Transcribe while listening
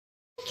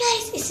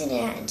Guys, it's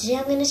Inara. Today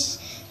I'm going to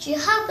show you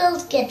how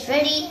girls get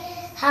ready,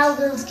 how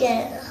girls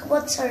get,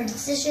 what's her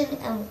decision,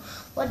 and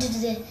what do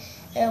they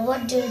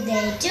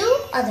do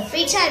on the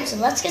free time. So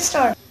let's get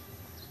started.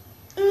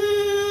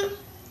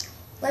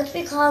 Let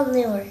me call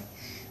Noor.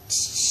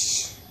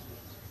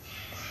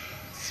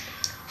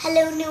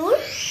 Hello Noor.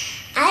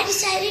 I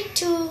decided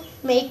to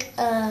make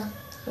a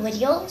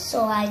video,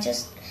 so I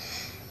just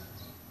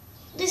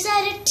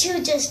decided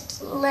to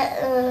just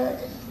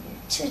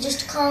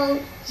call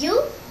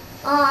you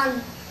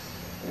on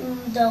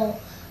the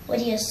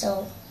video,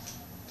 so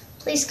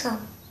please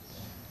come.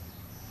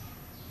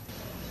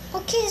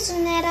 Okay,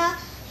 Sunera,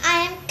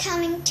 I am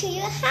coming to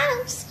your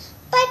house.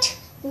 But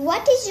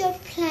what is your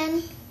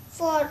plan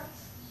for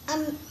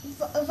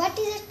what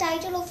is the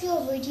title of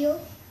your video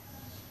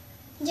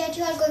that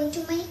you are going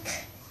to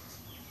make?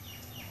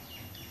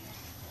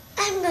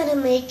 I'm gonna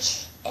make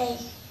a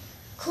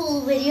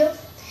cool video,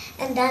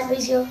 and that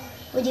video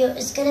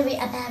is gonna be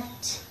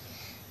about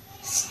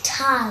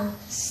style.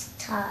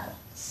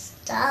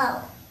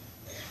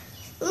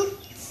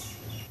 Oops.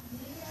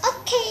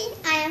 Okay,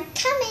 I am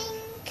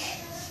coming.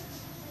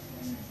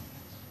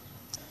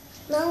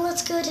 Now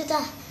let's go to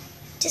the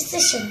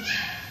decision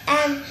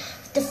and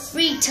the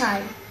free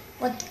time.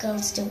 What the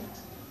girls do.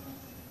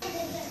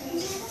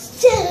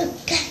 So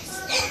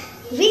guys,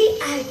 we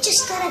are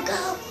just gonna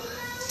go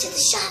to the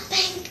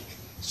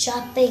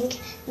shopping.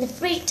 In the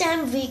free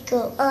time we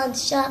go on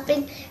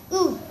shopping.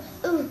 Ooh.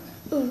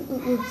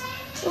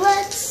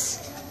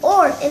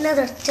 Or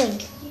another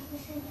thing.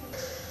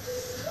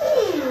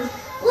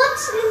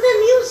 What's in the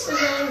news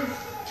tonight?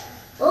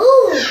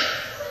 Oh,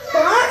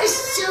 Bar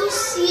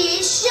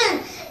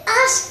Association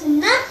asked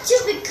not to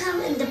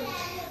become in the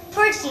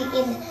party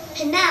in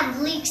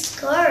Panam League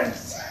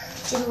scores.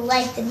 Didn't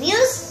like the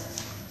news?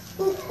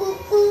 Ooh.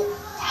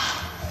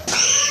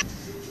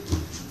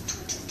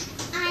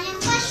 I am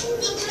washing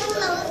the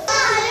clothes.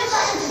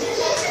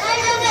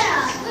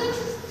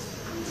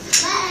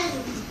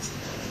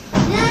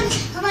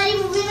 हमारी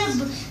movie में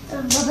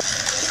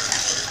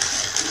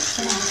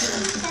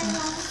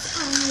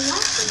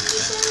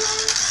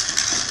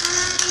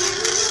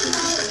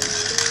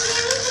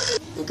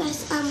guys,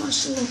 I'm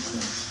washing the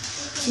clothes.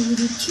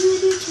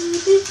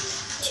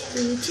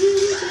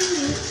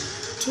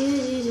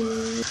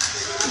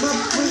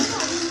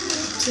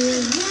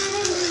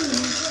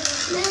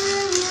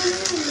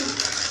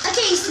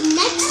 Okay, so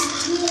next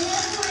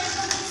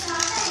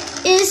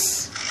is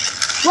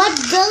what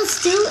girls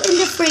do in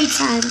the free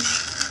time.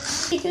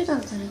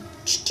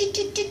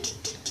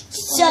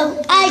 So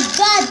I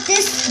got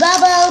this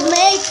bubble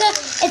maker.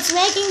 It's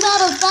making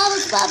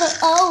bubbles.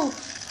 Oh,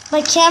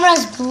 my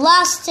camera's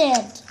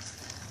blasted.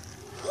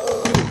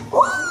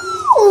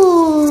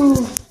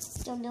 Ooh.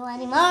 Don't know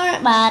anymore,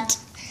 but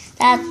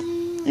that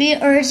we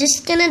are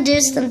just gonna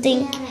do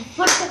something.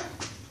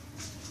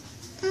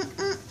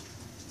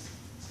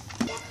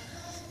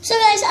 So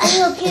guys, I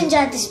hope you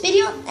enjoyed this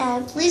video,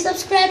 and please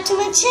subscribe to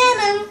my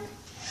channel.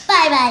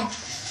 Bye bye.